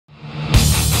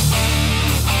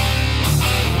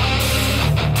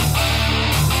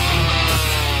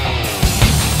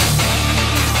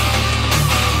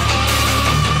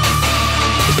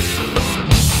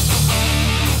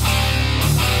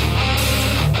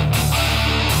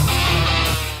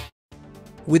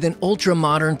With an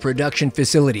ultra-modern production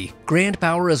facility, Grand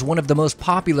Power is one of the most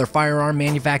popular firearm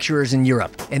manufacturers in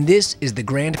Europe, and this is the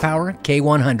Grand Power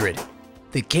K100.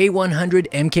 The K100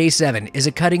 Mk7 is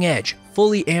a cutting-edge,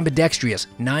 fully ambidextrous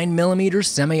 9mm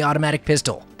semi-automatic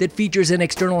pistol that features an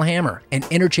external hammer and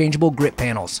interchangeable grip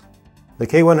panels. The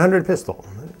K100 pistol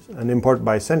is an import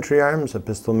by Century Arms, a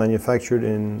pistol manufactured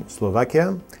in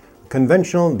Slovakia.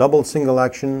 Conventional double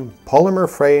single-action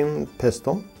polymer-framed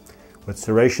pistol with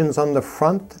serrations on the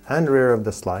front and rear of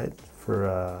the slide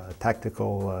for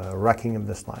tactical racking of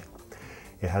the slide.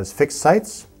 It has fixed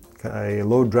sights, a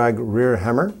low-drag rear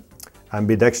hammer,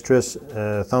 ambidextrous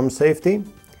thumb safety.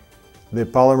 The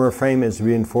polymer frame is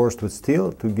reinforced with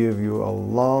steel to give you a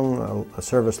long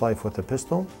service life with the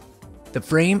pistol. The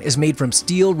frame is made from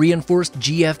steel-reinforced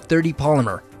GF30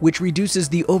 polymer, which reduces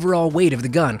the overall weight of the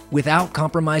gun without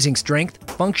compromising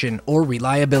strength, function, or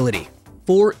reliability.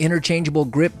 4 interchangeable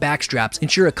grip backstraps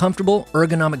ensure a comfortable,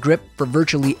 ergonomic grip for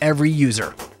virtually every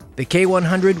user. The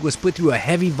K100 was put through a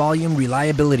heavy volume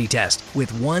reliability test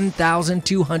with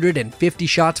 1,250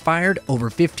 shots fired over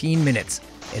 15 minutes,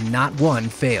 and not one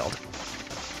failed.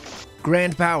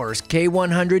 Grand Power's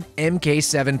K100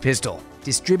 Mk7 pistol,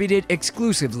 distributed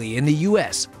exclusively in the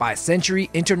US by Century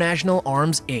International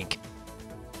Arms Inc.